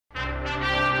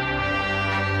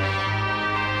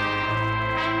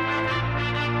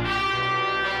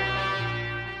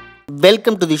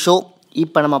Welcome to the show.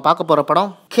 இப்போ நம்ம பார்க்க போகிற படம்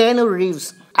Keanu Reeves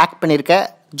ஆக்ட் பண்ணியிருக்க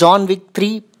ஜான் விக் 3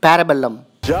 Parabellum.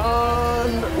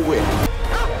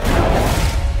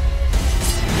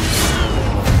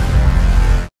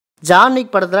 ஜான்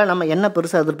விக் படத்தில் நம்ம என்ன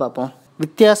பெருசாக எதிர்பார்ப்போம்?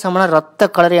 வித்தியாசமான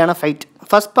ரத்த கலரியான ஃபைட்.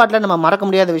 ஃபர்ஸ்ட் பார்ட்டில் நம்ம மறக்க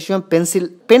முடியாத விஷயம்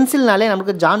பென்சில்னாலே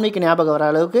நமக்கு ஜான் விக் ஞாபகம் வர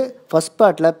அளவுக்கு ஃபர்ஸ்ட்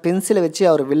பார்ட்டில் பென்சிலை வச்சு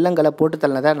அவர் வில்லங்களை போட்டு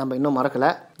தள்ளினதை நம்ம இன்னும் மறக்கலை.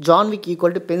 ஜான் விக்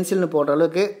ஈக்குவல் டு பென்சில்னு போடுற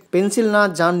அளவுக்கு பென்சில்னா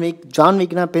ஜான்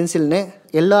விக்னா பென்சில்னு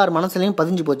எல்லார் மனசுலையும்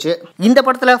பதிஞ்சு போச்சு. இந்த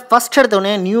படத்தில் ஃபர்ஸ்ட்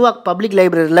எடுத்தோடனே நியூயார்க் பப்ளிக்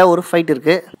லைப்ரரியில் ஒரு ஃபைட்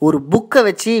இருக்கு. ஒரு புக்கை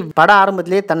வச்சு பட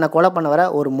ஆரம்பத்திலேயே தன்னை கொலை பண்ண வர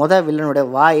ஒரு வில்லனுடைய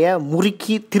வாயை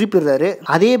முறுக்கி திருப்பிடுறாரு.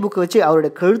 அதே புக்கை வச்சு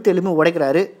அவருடைய கழுத்து எலும்பு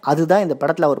உடைக்கிறாரு. அதுதான் இந்த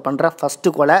படத்தில் அவர் பண்ற ஃபர்ஸ்ட்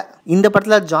கொலை. இந்த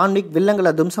படத்தில் ஜான் விக்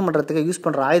வில்லங்களை தும்சம் பண்றதுக்கு யூஸ்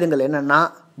பண்ற ஆயுதங்கள் என்னன்னா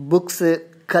புக்ஸு,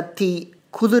 கத்தி,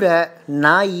 குதிரை,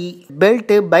 நாய்,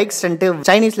 பெல்ட், பைக் ஸ்டண்ட்,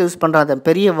 சைனீஸ்ல யூஸ் பண்ற அந்த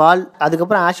பெரிய வால்,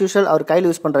 அதுக்கப்புறம் ஆஸ் யூஷுவல் அவர் கையில்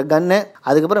யூஸ் பண்ற கன்னு,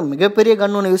 அதுக்கப்புறம் மிகப்பெரிய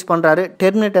கன் ஒன்று யூஸ் பண்றாரு.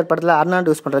 டெர்மினேட்டர் படத்தில்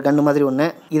அர்னால்டு யூஸ் பண்ற கன்னு மாதிரி ஒன்று.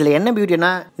 இதுல என்ன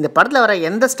பியூட்டினா இந்த படத்தில் வர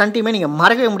எந்த ஸ்டண்ட்டையுமே நீங்க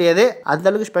மறக்கவே முடியாது. அந்த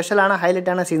அளவுக்கு ஸ்பெஷலான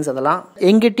ஹைலைட்டான சீன்ஸ் அதெல்லாம்.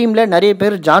 எங்க டீம்ல நிறைய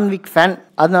பேர் ஜான் விக் ஃபேன்.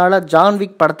 அதனால ஜான்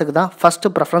விக் படத்துக்கு தான் ஃபர்ஸ்ட்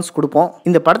ப்ரெஃபரன்ஸ் கொடுப்போம்.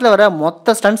 இந்த படத்தில் வர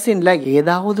மொத்த ஸ்டண்ட் சீன்ல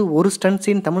ஏதாவது ஒரு ஸ்டண்ட்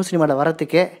சீன் தமிழ் சினிமாவில்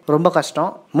வரத்துக்கே ரொம்ப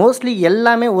கஷ்டம். மோஸ்ட்லி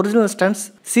எல்லாமே ஒரிஜினல் ஸ்டண்ட்ஸ்.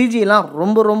 சிஜிலாம்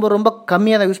ரொம்ப ரொம்ப ரொம்ப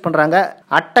கம்மியாக தான் யூஸ் பண்றாங்க.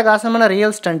 அட்டகாசமான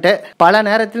ரியல் ஸ்டண்ட். பல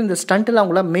நேரத்தில் இந்த ஸ்டண்ட்ல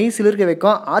அவங்கள மெய் சிலிர்க்க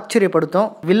வைக்கும், ஆச்சரியப்படுத்தும்.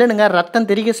 வில்லனுங்க ரத்தம்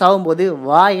தெறிக்க சாகும் போது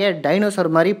வாயை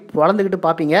டைனோசர் மாதிரி பொழந்துக்கிட்டு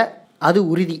பார்ப்பீங்க. அது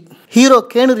உறுதி. ஹீரோ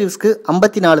கேனு ரீவ்ஸ்க்கு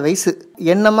 54 வயசு.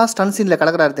 என்னமா ஸ்டண்ட் சீன்ல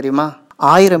கலக்கிறாரு தெரியுமா?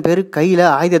 1000 பேர் கையில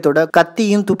ஆயுதத்தோட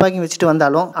கத்தியும் துப்பாக்கியும் வச்சுட்டு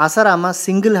வந்தாலும் அசராம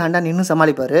சிங்கிள் ஹேண்டா நின்று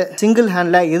சமாளிப்பாரு. சிங்கிள்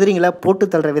ஹேண்ட்ல எதிரிங்களை போட்டு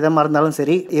தள்ளுற விதமா இருந்தாலும்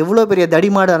சரி, எவ்வளவு பெரிய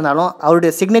தடிமாடு இருந்தாலும்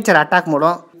அவருடைய சிக்னேச்சர் அட்டாக்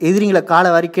மூலம் எதிரிங்களை காலை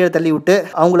வாரி கீழே தள்ளி விட்டு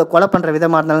அவங்கள கொலை பண்ற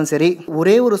விதமா இருந்தாலும் சரி,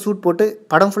 ஒரே ஒரு சூட் போட்டு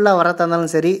படம் ஃபுல்லா வரதா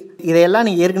இருந்தாலும் சரி, இதையெல்லாம்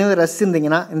நீங்க ஏற்கனவே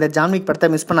ரசிச்சிருந்தீங்கன்னா இந்த ஜான் விக் படத்தை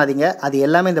மிஸ் பண்ணாதீங்க. அது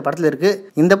எல்லாமே இந்த படத்துல இருக்கு.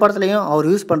 இந்த படத்துலயும் அவர்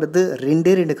யூஸ் பண்றது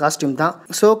ரெண்டு காஸ்டியூம் தான்.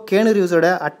 ஸோ கேனு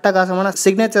ரீவ்ஸோட அட்டகாசமான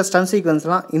சிக்னேச்சர் ஸ்டண்ட்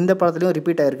சீக்வன்ஸ்லாம் இந்த படத்துலயும்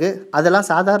ரிப்பீட் ஆயிருக்கு. அதெல்லாம்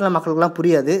சாதாரண மக்களுக்குலாம்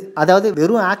புரியாது. அதாவது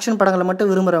வெறும் ஆக்ஷன் படங்களை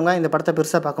மட்டும் விரும்புறவங்க இந்த படத்தை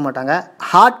பெருசா பார்க்க மாட்டாங்க.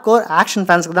 ஹார்ட் கோர் ஆக்ஷன்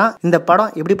ஃபேன்ஸ்க்கு தான் இந்த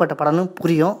படம் எப்படிப்பட்ட படம்னு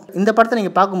புரியும். இந்த படத்தை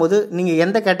நீங்க பார்க்கும்போது நீங்க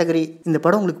எந்த கேட்டகரி இந்த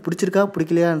படம் பிடிச்சிருக்கா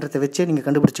பிடிக்கலையான்றதை வச்சே நீங்க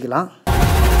கண்டுபிடிச்சிக்கலாம்.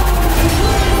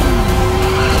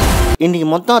 இன்னைக்கு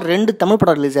மொத்தம் 2 தமிழ்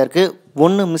படம் ரிலீஸ் ஆயிருக்கு.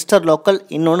 ஒன்று மிஸ்டர் லோக்கல்,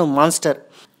 இன்னொன்று மான்ஸ்டர்.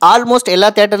 ஆல்மோஸ்ட் எல்லா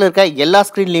தியேட்டர்ல இருக்க எல்லா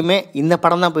ஸ்க்ரீன்லையுமே இந்த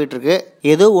படம் தான் போயிட்டு இருக்கு.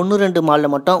 ஏதோ 1-2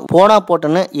 மாலில் மட்டும்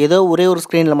போட்டுன்னு ஏதோ ஒரே ஒரு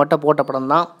ஸ்க்ரீனில் மட்டும் போட்ட படம்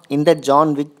தான் இந்த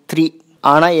ஜான் விக் 3.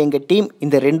 ஆனால் எங்கள் டீம்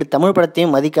இந்த 2 தமிழ்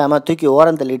படத்தையும் மதிக்காமல் தூக்கி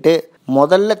ஓரம் தள்ளிட்டு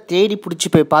முதல்ல தேடி பிடிச்சி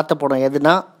போய் பார்த்த படம்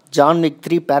எதுனா ஜான் விக்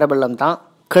 3 Parabellum தான்.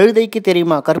 கழுதைக்கு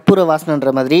தெரியுமா கற்பூர வாசனைன்ற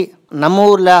மாதிரி நம்ம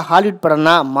ஊரில் ஹாலிவுட்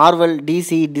படம்னா மார்வல்,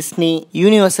 டிசி, டிஸ்னி,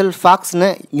 யூனிவர்சல், ஃபாக்ஸ்னு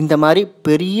இந்த மாதிரி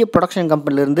பெரிய ப்ரொடக்ஷன்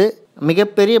கம்பெனிலேருந்து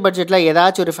மிகப்பெரிய பட்ஜெட்டில்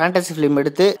ஏதாச்சும் ஒரு ஃபேண்டசி ஃபிலிம்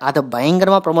எடுத்து அதை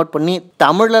பயங்கரமாக ப்ரொமோட் பண்ணி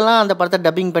தமிழ்லலாம் அந்த படத்தை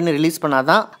டப்பிங் பண்ணி ரிலீஸ்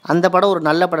பண்ணாதான் அந்த படம் ஒரு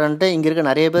நல்ல படம்ன்ட்டு இங்கே இருக்க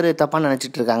நிறைய பேர் தப்பாக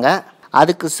நினச்சிட்டு இருக்காங்க.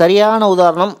 அதுக்கு சரியான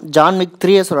உதாரணம் ஜான் விக்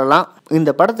 3 சொல்லலாம்.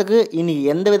 இந்த படத்துக்கு இன்னைக்கு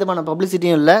எந்த விதமான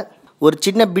பப்ளிசிட்டியும் இல்லை. ஒரு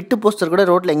சின்ன பிட்டு போஸ்டர் கூட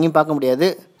ரோட்டில் எங்கேயும் பார்க்க முடியாது.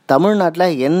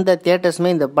 தமிழ்நாட்டில் எந்த தியேட்டர்ஸுமே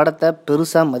இந்த படத்தை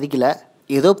பெருசாக மதிக்கலை.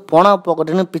 ஏதோ போனா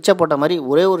போக்கட்டுன்னு பிச்சை போட்ட மாதிரி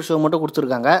ஒரே ஒரு ஷோ மட்டும்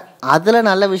கொடுத்துருக்காங்க. அதில்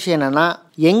நல்ல விஷயம் என்னென்னா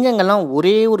எங்கெங்கெல்லாம்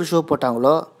ஒரே ஒரு ஷோ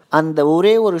போட்டாங்களோ அந்த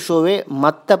ஒரே ஒரு ஷோவே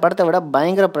மற்ற படத்தை விட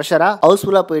பயங்கர ப்ரெஷராக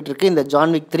ஹவுஸ்ஃபுல்லாக போயிட்டுருக்கு இந்த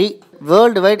ஜான் விக் 3.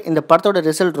 வேர்ல்டு வைட் இந்த படத்தோட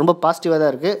ரிசல்ட் ரொம்ப பாசிட்டிவாக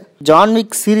தான் இருக்குது. ஜான்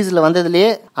விக் சீரீஸில் வந்ததுலேயே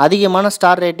அதிகமான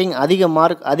ஸ்டார் ரேட்டிங், அதிக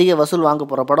மார்க், அதிக வசூல் வாங்க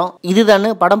போகிற படம்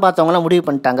இதுதான்னு படம் பார்த்தவங்களாம் முடிவு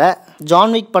பண்ணிட்டாங்க.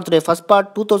 ஜான் விக் படத்துடைய ஃபர்ஸ்ட் பார்ட்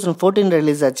 2014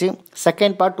 ரிலீஸ் ஆச்சு.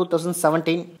 Second part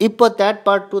 2017. இப்போ தேர்ட்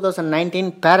பார்ட் 2019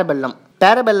 Parabellum.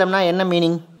 Parabellumனா என்ன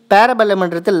meaning?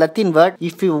 Parabellumன்றது Latin word.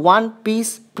 If you want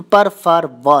piece prepare for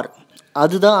வார்.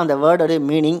 அதுதான் அந்த வேர்டோட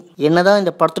மீனிங். என்னதான்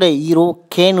இந்த படத்தோட ஹீரோ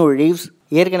கேனு ரீவ்ஸ்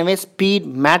ஏற்கனவே ஸ்பீட்,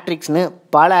 மேட்ரிக்ஸ்னு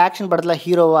பல ஆக்ஷன் படத்தில்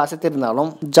ஹீரோவை அசைத்திருந்தாலும்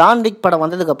ஜான் விக் படம்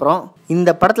வந்ததுக்கப்புறம் இந்த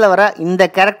படத்தில் வர இந்த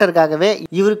கேரக்டருக்காகவே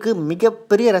இவருக்கு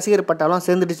மிகப்பெரிய ரசிகர் பட்டாலும்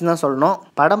சேர்ந்துடுச்சுன்னு தான் சொல்லணும்.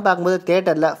 படம் பார்க்கும்போது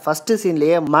தியேட்டரில் ஃபர்ஸ்ட்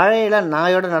சீன்லேயே மழையில்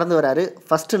நாயோட நடந்து வராரு.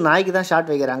 ஃபர்ஸ்ட் நாய்க்கு தான்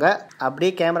ஷாட் வைக்கிறாங்க.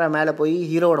 அப்படியே கேமரா மேலே போய்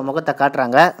ஹீரோவோட முகத்தை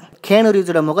காட்டுறாங்க. கேனு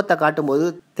ரீவ்ஸோட முகத்தை காட்டும்போது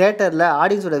தியேட்டரில்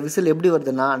ஆடியன்ஸோட விசில் எப்படி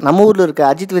வருதுன்னா நம்ம ஊரில்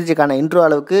இருக்க அஜித் விஜய்க்கான இன்ட்ரோ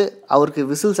அளவுக்கு அவருக்கு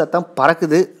விசில் சத்தம்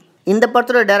பறக்குது. இந்த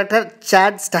படத்தோட டைரக்டர்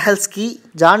ஸ்டஹெல்ஸ்கி.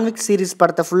 ஜான் விக் சீரிஸ்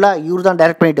படத்தை ஃபுல்லாக இவர் தான்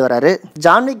டைரக்ட் பண்ணிட்டு வராரு.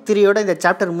 ஜான் விக் 3யோட இந்த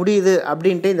சாப்டர் முடியுது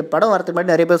அப்படின்ட்டு இந்த படம் வரதுக்கு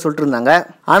முன்னாடி நிறைய பேர் சொல்லிட்டு இருந்தாங்க.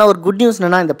 ஆனால் ஒரு குட் நியூஸ்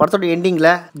என்னன்னா இந்த படத்தோட எண்டிங்கில்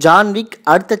ஜான் விக்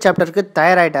அடுத்த சாப்டருக்கு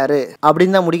தயாராயிட்டாரு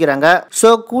அப்படின்னு தான் முடிக்கிறாங்க.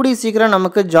 ஸோ கூடி சீக்கிரம்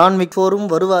நமக்கு ஜான் விக்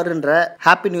 4ம் வருவாருன்ற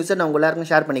ஹாப்பி நியூஸை நான் உங்க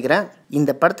எல்லாருக்கும் ஷேர் பண்ணிக்கிறேன்.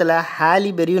 இந்த படத்தில் ஹாலி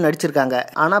பெரியும் நடிச்சிருக்காங்க.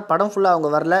 ஆனால் படம் ஃபுல்லாக அவங்க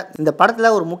வரல. இந்த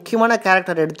படத்தில் ஒரு முக்கியமான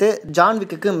கேரக்டர் எடுத்து ஜான்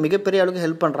விக்கு மிகப்பெரிய அளவுக்கு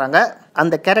ஹெல்ப் பண்ணுறாங்க.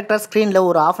 அந்த கேரக்டர் ஸ்க்ரீனில்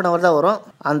ஒரு 1/2 hour தான் வரும்.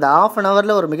 அந்த 1/2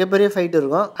 hourல ஒரு மிகப்பெரிய ஃபைட்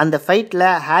இருக்கும். அந்த ஃபைட்டில்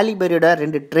ஹாலி பெரியோட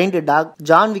 2 ட்ரெயின்டு டாக்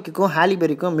ஜான் விக்குக்கும் ஹாலி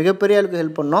பெரிக்கும் மிகப்பெரிய அளவுக்கு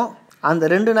ஹெல்ப் பண்ணும். அந்த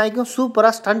 2 நாய்க்கும்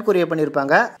சூப்பராக ஸ்டண்ட் கொரியர்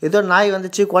பண்ணியிருப்பாங்க. ஏதோ நாய்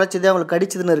வந்துச்சு குலைச்சது அவங்களுக்கு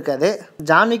கடிச்சதுன்னு இருக்காது.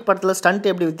 ஜான்விக் படத்தில் ஸ்டண்ட்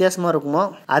எப்படி வித்தியாசமாக இருக்குமோ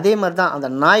அதே மாதிரி தான் அந்த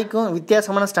நாய்க்கும்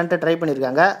வித்தியாசமான ஸ்டண்ட்டை ட்ரை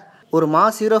பண்ணியிருக்காங்க. ஒரு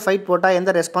மாஸ் ஹீரோ ஃபைட் போட்டால்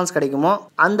எந்த ரெஸ்பான்ஸ் கிடைக்குமோ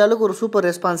அந்த அளவுக்கு ஒரு சூப்பர்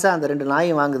ரெஸ்பான்ஸை அந்த 2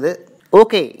 நாயும் வாங்குது.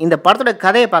 ஓகே, இந்த படத்தோட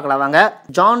கதையை பார்க்கலாம் வாங்க.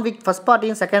 ஜான்விக் ஃபர்ஸ்ட்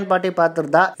பார்ட்டையும் செகண்ட் பார்ட்டையும்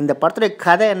பார்த்துருந்தா இந்த படத்தோட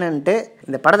கதை என்னன்ட்டு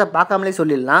இந்த படத்தை பார்க்காமலே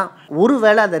சொல்லிடலாம்.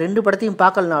 ஒருவேளை அந்த 2 படத்தையும்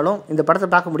பார்க்கலனாலும் இந்த படத்தை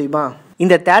பார்க்க முடியுமா,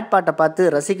 இந்த தேர்ட் பார்ட்டை பார்த்து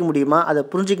ரசிக்க முடியுமா, அதை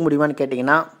புரிஞ்சிக்க முடியுமான்னு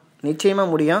கேட்டிங்கன்னா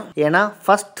நிச்சயமாக முடியும். ஏன்னா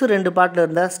ஃபர்ஸ்ட் 2 பார்ட்டில்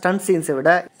இருந்த ஸ்டண்ட் சீன்ஸை விட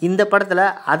இந்த படத்தில்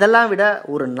அதெல்லாம் விட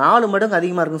ஒரு 4 மடங்கு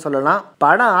அதிகமாக இருக்குன்னு சொல்லலாம்.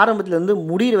 படம் ஆரம்பத்துலேருந்து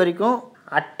முடிகிற வரைக்கும்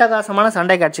அட்டகாசமான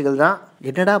சண்டை காட்சிகள் தான்.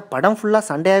 என்னடா படம் ஃபுல்லாக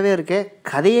சண்டையாகவே இருக்கு,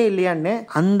 கதையே இல்லையான்னு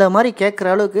அந்த மாதிரி கேட்குற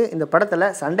அளவுக்கு இந்த படத்தில்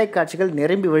சண்டை காட்சிகள்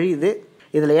நிரம்பி வழியுது.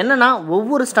 இதில் என்னென்னா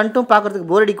ஒவ்வொரு ஸ்டண்ட்டும் பார்க்குறதுக்கு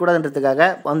போர் அடிக்கூடாதுன்றதுக்காக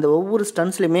அந்த ஒவ்வொரு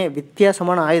ஸ்டண்ட்ஸ்லையுமே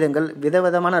வித்தியாசமான ஆயுதங்கள்,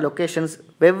 விதவிதமான லொக்கேஷன்ஸ்,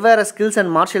 வெவ்வேறு skills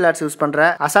and martial arts use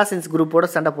பண்ணுற அசாசின்ஸ் குரூப்போட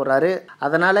சண்டை போடுறாரு.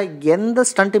 அதனால் எந்த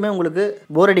ஸ்டண்ட்டுமே உங்களுக்கு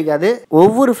போர் அடிக்காது.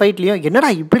 ஒவ்வொரு ஃபைட்லேயும்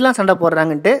என்னடா இப்படிலாம் சண்டை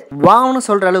போடுறாங்கன்ட்டு வான்னு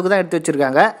சொல்கிற அளவுக்கு தான் எடுத்து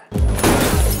வச்சுருக்காங்க.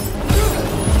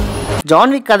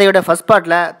 ஜான்விக் கதையோட ஃபர்ஸ்ட்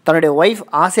பார்ட்டில் தன்னுடைய ஒய்ஃப்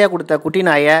ஆசையாக கொடுத்த குட்டி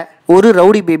நாயை ஒரு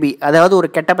ரவுடி பேபி, அதாவது ஒரு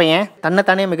கெட்ட பையன்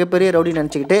தன்னைத்தானே மிகப்பெரிய ரவுடி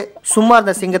நினச்சிக்கிட்டு சும்மா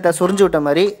இருந்த சிங்கத்தை சொரிஞ்சு விட்ட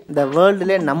மாதிரி இந்த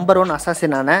வேர்ல்டுலே நம்பர் 1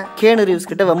 அசாசினான கியானு ரீவ்ஸ்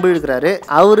கிட்ட வம்பு இழுக்கிறாரு.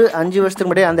 அவரு 5 வருஷத்துக்கு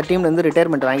முன்னாடி அந்த டீம்ல இருந்து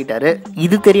ரிட்டையர்மெண்ட் வாங்கிட்டாரு.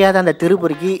 இது தெரியாத அந்த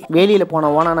திருப்பொறிக்கு வேலியில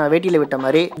போன ஓனான வேட்டியில விட்ட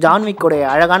மாதிரி ஜான்விக்கோடைய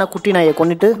அழகான குட்டி நாயை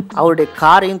கொண்டுட்டு அவருடைய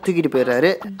காரையும் தூக்கிட்டு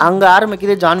போயிடுறாரு. அங்க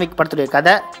ஆரம்பிக்குது ஜான்விக் படத்துடைய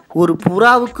கதை. ஒரு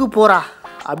புறாவுக்கு போறா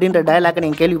அப்படின்ற டயலாக்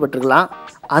நீங்கள் கேள்விப்பட்டிருக்கலாம்.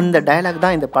 அந்த டயலாக்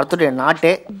தான் இந்த படத்துடைய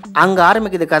நாட்டே. அங்கே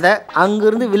ஆரம்பிக்குது கதை.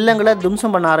 அங்கிருந்து வில்லங்களை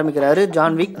தும்சம் பண்ண ஆரம்பிக்கிறாரு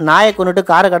ஜான்விக். நாயை கொண்டுட்டு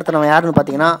காரை கடத்தினவன் யாருன்னு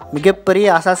பார்த்தீங்கன்னா மிகப்பெரிய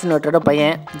அசாசினேட்டரோட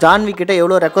பையன். ஜான்விக் கிட்ட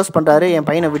எவ்வளோ ரெக்வஸ்ட் பண்ணுறாரு என்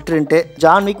பையனை விட்டுருன்ட்டு.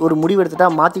 ஜான்விக் ஒரு முடிவு எடுத்துட்டா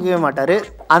மாற்றிக்கவே மாட்டார்.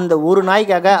 அந்த ஒரு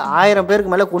நாய்க்காக 1000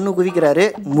 பேருக்கு மேலே கொன்று குதிக்கிறாரு.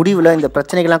 முடிவில் இந்த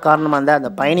பிரச்சனைகள்லாம் காரணமாக இருந்தால்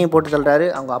அந்த பையனையும் போட்டு தள்ளுறாரு,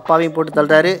 அவங்க அப்பாவையும் போட்டு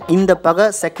தள்ளுறாரு. இந்த பகை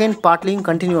செகண்ட் பார்ட்லையும்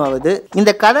கண்டினியூ ஆகுது.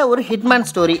 இந்த கதை ஒரு ஹிட்மேன்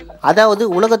ஸ்டோரி. அதாவது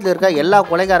உலகத்தில் இருக்க எல்லா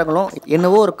கொலைகாரங்களும்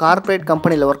என்னவோ ஒரு கார்பரேட்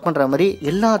கம்பெனியில் ஒர்க் பண்ணுற மாதிரி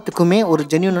எல்லாத்துக்குமே ஒரு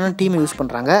ஜென்யூனான டீம் யூஸ்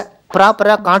பண்ணுறாங்க.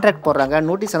 ப்ராப்பராக கான்ட்ராக்ட் போடுறாங்க,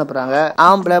 நோட்டீஸ் அனுப்புகிறாங்க.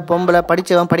 ஆம்பளை பொம்பளை,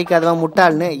 படித்தவன் படிக்காதவன்,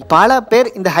 முட்டாள்னு பல பேர்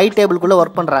இந்த ஹை டேபிள்குள்ளே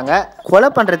ஒர்க் பண்ணுறாங்க. கொலை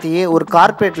பண்ணுறதையே ஒரு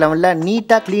கார்பரேட் லெவலில்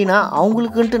நீட்டாக க்ளீனாக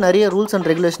அவங்களுக்குன்ட்டு நிறைய ரூல்ஸ் அண்ட்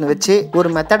ரெகுலேஷன் வச்சு ஒரு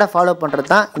மெத்தடை ஃபாலோ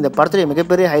பண்ணுறது தான் இந்த படத்துடைய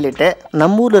மிகப்பெரிய ஹைலைட்டு.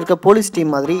 நம்ம ஊரில் இருக்க போலீஸ்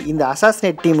டீம் மாதிரி இந்த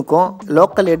அசாசினேட் டீமுக்கும்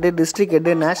local head, district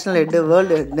head, national head,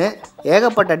 world ஹெட்னு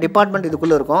ஏகப்பட்ட டிபார்ட்மெண்ட்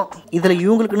இதுக்குள்ளே இருக்கும். இதில்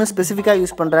இவங்களுக்குன்னு ஸ்பெசிஃபிக்காக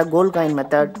யூஸ் பண்ணுற கோல்ட் காயின்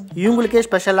மெத்தட், இவங்களுக்கே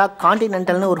ஸ்பெஷலாக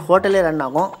கான்டினென்டல்னு ஒரு ஹோட்டலே ரன்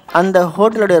ஆகும். அந்த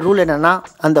ஹோட்டலோட ரூல் என்னன்னா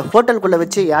அந்த ஹோட்டலுக்குள்ளே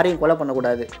வச்சு யாரையும் கொலை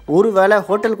பண்ணக்கூடாது. ஒருவேளை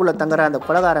ஹோட்டலுக்குள்ளே தங்குற அந்த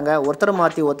கொலைகாரங்க ஒருத்தரை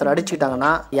மாற்றி ஒருத்தர்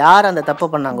அடிச்சுக்கிட்டாங்கன்னா யார் அந்த தப்பு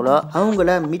பண்ணாங்களோ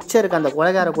அவங்கள மிச்சம் இருக்க அந்த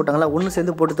கொலைகார கூட்டங்களை ஒன்று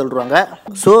சேர்ந்து போட்டு தள்ளுவாங்க.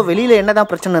 ஸோ வெளியில் என்னதான்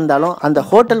பிரச்சனை இருந்தாலும் அந்த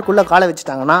ஹோட்டலுக்குள்ளே காலை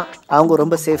வச்சுட்டாங்கன்னா அவங்க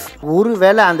ரொம்ப சேஃப்.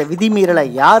 ஒருவேளை அந்த விதிமீறலை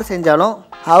யார் செஞ்சாலும்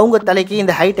அவங்க தலைக்கு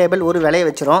இந்த ஹை டேபிள் ஒரு விலையை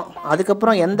வச்சிரும்.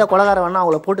 அதுக்கப்புறம் எந்த கொலைகாரம் வேணா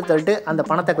அவங்கள போட்டு தள்ளிட்டு அந்த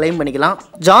பணத்தை கிளைம் பண்ணிக்கலாம்.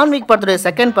 ஜான்விக் படத்துடைய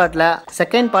செகண்ட்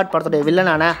பார்ட் படத்துடைய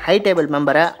வில்லனான ஹை டேபிள்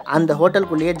மெம்பரை அந்த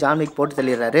ஹோட்டலுக்குள்ளேயே ஜான்விக் போட்டு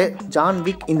தள்ளிடுறாரு.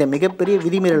 ஜான்விக் இந்த மிகப்பெரிய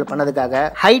விதிமீறல் பண்ணதுக்காக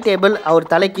ஹை டேபிள் அவர்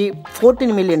தலைக்கு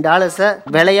 $14 மில்லியன்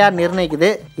விலையா நிர்ணயிக்குது.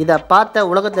 இதை பார்த்த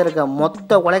உலகத்தில் இருக்க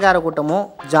மொத்த கொலைகார கூட்டமும்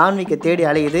ஜான்விக்கை தேடி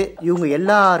அலையுது. இவங்க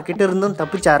எல்லார்கிட்ட இருந்தும்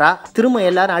தப்பிச்சாரா, திரும்ப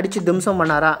எல்லாரும் அடிச்சு திம்சம்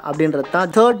பண்ணாரா அப்படின்றது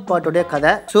தான் தேர்ட் பார்ட்டுடைய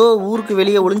கதை. ஸோ ஊருக்கு வெளியே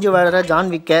ஒளிஞ்சு வாழற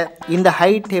ஜான்விக்கை இந்த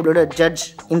ஹை டேபிளோட ஜட்ஜ்,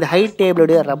 இந்த ஹை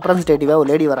டேபிளோட ரெப்ரஸன்டேட்டிவா ஒரு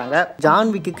லேடி வராங்க.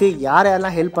 ஜான்விக்கு யார்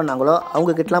யாரெல்லாம் ஹெல்ப் பண்ணாங்களோ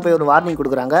அவங்க கிட்டலாம் போய் ஒரு வார்னிங்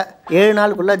கொடுக்குறாங்க. 7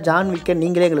 நாளுக்குள்ள ஜான்விக்கை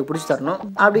நீங்களே எங்களுக்கு பிடிச்சி தரணும்,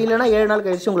 அப்படி இல்லைன்னா 7 நாள்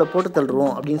கழிச்சு உங்களை போட்டு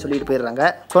தள்ளுருவோம் அப்படின்னு சொல்லிட்டு போயிடுறாங்க.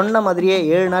 சொன்ன மாதிரியே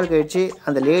 7 நாள் கழிச்சு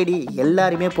அந்த லேடி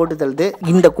எல்லாருமே போட்டு தள்ளுது.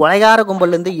 இந்த கொலைகார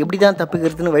கும்பல்ல இருந்து எப்படிதான்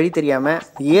தப்பிக்கிறதுன்னு வழி தெரியாம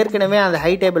ஏற்கனவே அந்த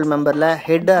ஹை டேபிள் மெம்பர்ல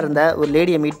ஹெட்டா இருந்த ஒரு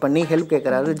லேடியை மீட் பண்ணி ஹெல்ப்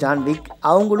கேட்கிறாரு ஜான்விக்.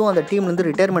 அவங்களும் அந்த டீம்ல இருந்து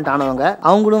ரிட்டையர்மெண்ட் ஆனவங்க.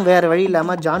 அவங்களும் வேற வழி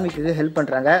இல்லாம ஜான்விக்கு ஹெல்ப்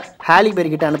பண்றாங்க. ஹாலி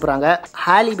பெரி கிட்ட அனுப்புறாங்க.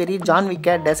 ஹாலி பெரி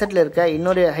ஜான்விக்க டெசர்ட்ல இருக்க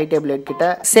இன்னொரு ஹை டேபிள் ஹெட் கிட்ட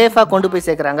சேஃபா கொண்டு போய்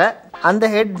சேர்க்கறாங்க. அந்த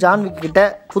ஹெட் ஜான்விக் கிட்ட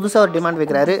புதுசா ஒரு டிமாண்ட்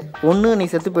வைக்கிறாரு. ஒன்னு நீ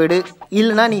செத்து போயிடு,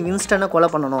 இல்லைன்னா நீ வின்ஸ்டனை கொலை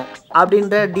பண்ணணும்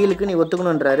அப்படின்ற டீலுக்கு நீ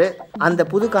ஒத்துக்கணுன்றாரு. அந்த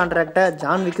புது கான்ட்ராக்டை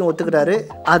ஜான்விக்கும் ஒத்துக்கிறாரு.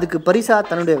 அதுக்கு பரிசா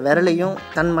தன்னுடைய விரலையும்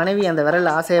தன் மனைவி அந்த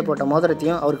விரல ஆசையை போட்ட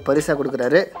மோதிரத்தையும் அவருக்கு பரிசா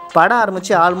கொடுக்குறாரு. படம்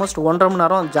ஆரம்பிச்சு ஆல்மோஸ்ட் 1.5 மணி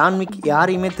நேரம் ஜான்விக்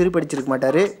யாரையுமே திருப்படிச்சிருக்க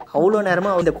மாட்டாரு. அவ்வளோ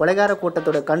நேரமா அந்த கொலைகார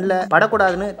கூட்டத்தோட கண்ணில்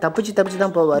படக்கூடாதுன்னு தப்பிச்சு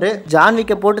தான் போவாரு.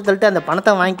 ஜான்விக்கை போட்டு தள்ளிட்டு அந்த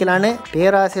பணத்தை வாங்கிக்கலான்னு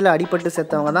பேராசையில் அடிபட்டு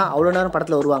செத்தவங்க தான் அவ்வளோ நேரம்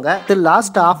படத்தில் வருவாங்க.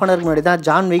 லாஸ்ட் 1/2 hour முன்னாடி தான்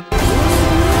ஜான்விக்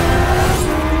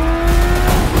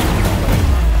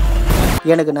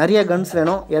எனக்கு நிறைய கன்ஸ்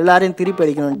வேணும், எல்லாரையும் திருப்பி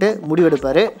அடிக்கணும்ட்டு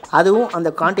முடிவெடுப்பாரு. அதுவும் அந்த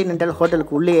கான்டினென்டல்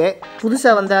ஹோட்டலுக்கு உள்ளேயே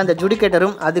புதுசா வந்த அந்த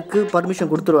ஜுடிகேட்டரும் அதுக்கு பர்மிஷன்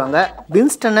கொடுத்துருவாங்க.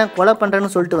 வின்ஸ்டனை கொலை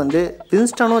பண்றேன்னு சொல்லிட்டு வந்து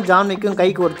வின்ஸ்டனும் ஜான்விக்கும் கை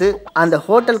கோர்த்து அந்த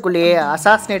ஹோட்டலுக்குள்ளேயே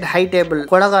அசாசினேட் ஹை டேபிள்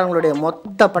கொலைகாரங்களுடைய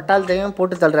மொத்த பட்டாளத்தையும்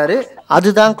போட்டு தள்ளுறாரு.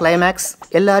 அதுதான் கிளைமேக்ஸ்.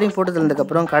 எல்லாரையும் போட்டு தள்ளதுக்கு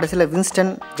அப்புறம் கடைசியில்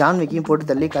வின்ஸ்டன் ஜான்விக்கையும் போட்டு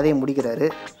தள்ளி கதையை முடிக்கிறாரு.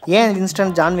 ஏன்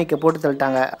வின்ஸ்டன் ஜான்விக்கை போட்டு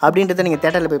தள்ளிட்டாங்க அப்படின்றத நீங்க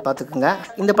தியேட்டர்ல போய் பார்த்துக்குங்க.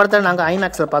 இந்த படத்தை நாங்கள்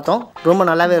ஐமேக்ஸ்ல பார்த்தோம், ரொம்ப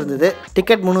நல்லாவே இருந்தது.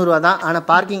 டிக்கெட் 300 ரூபா தான், ஆனால்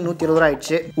பார்க்கிங் 120 ரூபா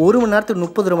ஆயிடுச்சு. 1 மணி நேரத்துக்கு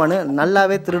 30 ரூபான்னு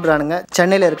நல்லாவே திருடுறானுங்க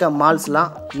சென்னையில் இருக்க மால்ஸ்லாம்.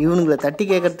 இவனுங்களை தட்டி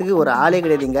கேட்கறதுக்கு ஒரு ஆளே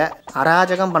கிடையாதுங்க,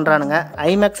 அராஜகம் பண்றானுங்க.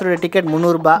 ஐமேக்ஸோட டிக்கெட்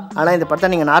 300 ரூபாய், ஆனால் இந்த படத்தை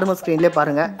நீங்க நார்மல் ஸ்கிரீன்லேயே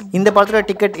பாருங்க. இந்த படத்தோட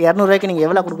டிக்கெட் 200 ரூபாய்க்கு நீங்க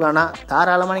எவ்வளவு கொடுக்கலாம்னா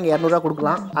தாராளமாக நீங்க 200 ரூபா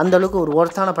கொடுக்கலாம். அந்த அளவுக்கு ஒரு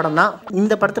ஒர்த்தான படம் தான்.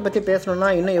 இந்த படத்தை பத்தி பேசணும்னா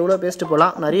இன்னும் எவ்வளோ பேசிட்டு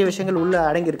போகலாம், நிறைய விஷயங்கள் உள்ள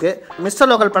அடங்கியிருக்கு.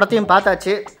 மிஸ்டர் லோக்கல் படத்தையும்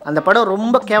பார்த்தாச்சு. அந்த படம்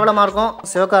ரொம்ப கேவலமா இருக்கும்.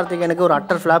 சிவகார்த்திகேயனுக்கு ஒரு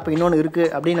அட்டர் ஃபிளாப் இன்னொன்று இருக்கு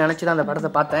அப்படின்னு நினைச்சு தான் அந்த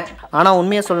படத்தை பார்த்தேன். ஆனால்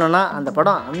உண்மையை சொல்லணும்னா அந்த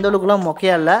படம் அந்த அளவுக்குலாம்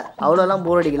மொக்கையா இல்லை, அவ்வளோலாம்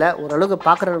போர் அடிக்கல, ஓரளவுக்கு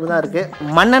பார்க்குற அளவுக்கு தான் இருக்கு.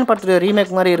 மன்னன் படத்துடைய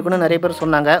ரீமேக் மாதிரி இருக்குன்னு நிறைய பேர்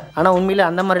சொன்னாங்க, ஆனால் உண்மையில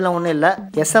அந்த மாதிரிலாம் ஒன்றும் இல்லை.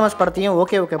 SMS படத்தையும்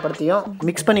ஓகே படத்தையும்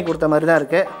மிக்ஸ் பண்ணி கொடுத்த மாதிரி தான்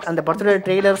இருக்கு. அந்த படத்துடைய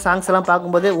ட்ரெய்லர் சாங்ஸ் எல்லாம்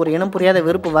பார்க்கும்போது ஒரு இனம் புரியாத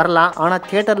வெறுப்பு வரலாம், ஆனால்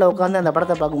தியேட்டரில் உட்காந்து அந்த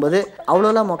படத்தை பார்க்கும்போது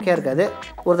அவ்வளோலாம் மொக்கையா இருக்காது.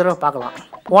 ஒரு தடவை பார்க்கலாம்.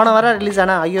 போன வாரம் ரிலீஸ்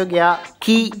ஆன அயோக்கியா,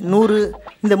 கீ 100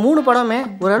 இந்த 3 படமே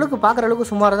ஓரளவுக்கு பார்க்குற அளவுக்கு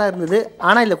சுமாராக தான் இருந்தது.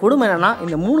 ஆனால் இந்த கொடுமை என்னன்னா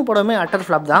இந்த 3 படமே அட்டர்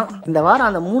ஃபிளாப் தான். இந்த வாரம்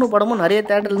அந்த 3 படமும் நிறைய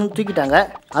தேட்டர்லேருந்து தூக்கிட்டாங்க.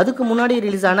 அதுக்கு முன்னாடி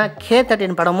ரிலீஸ் ஆன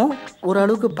K-13 படமும்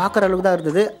ஓரளவுக்கு பார்க்குற அளவுக்கு தான்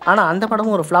இருந்தது, ஆனால் அந்த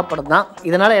படமும் ஒரு ஃப்ளாப் படம் தான்.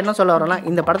 இதனால என்ன சொல்ல வரேன்னா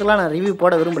இந்த படத்துக்குலாம் நான் ரிவ்யூ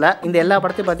போட விரும்பல. இந்த எல்லா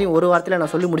படத்தையும் பற்றியும் ஒரு வாரத்தில்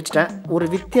நான் சொல்லி முடிச்சிட்டேன். ஒரு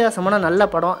வித்தியாசமான நல்ல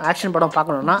படம், ஆக்ஷன் படம்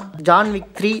பார்க்கணும்னா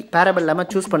JOHNWICK 3 Parabellum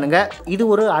சூஸ் பண்ணுங்க. இது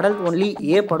ஒரு அடல்ட் ஒன்லி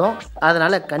படம்,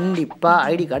 அதனால கண்டிப்பாக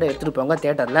ஐடி கார்டை எடுத்துகிட்டு போங்க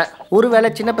தேட்டரில். ஒருவேளை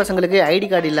சின்ன பசங்களுக்கு ஐடி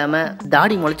கார்டு இல்லாமல்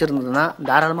தாடி முளைச்சிருந்ததுன்னா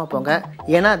தாராளமாக போங்க,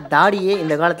 ஏன்னா தாடியே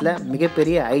இந்த காலத்தில்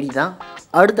மிகப்பெரிய ஐடி தான்.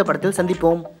 அடுத்த படத்தில்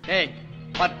சந்திப்போம்.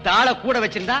 10 ஆளை கூட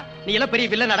வச்சிருந்தா நீ எல்லாம் பெரிய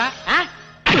வில்லனடா.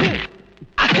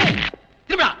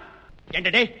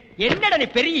 என்னடா நீ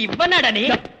பெரிய இவனடா நீ?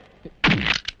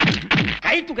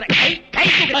 கை தூக்குற கை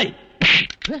தூக்குற.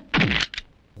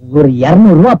 ஒரு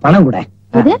 200 ரூபாய் பணம் கூட.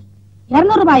 இது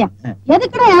 200 ரூபாயா?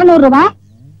 எதுக்குடா 200 ரூபாய்?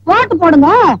 போட்டு போடுங்க,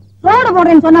 ரோடு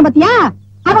போடுறேன்னு சொன்னா பாத்தியா,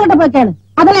 அவங்கிட்ட போய் கேளு.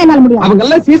 அதெல்லாம் என்னால முடியும். அவங்க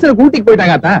எல்லாம் சீசன் கூட்டிட்டு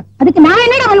போயிட்டாங்க. அதுக்கு நான்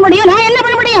என்னடா பண்ண முடியும்? நான் என்ன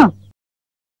பண்ண முடியும்?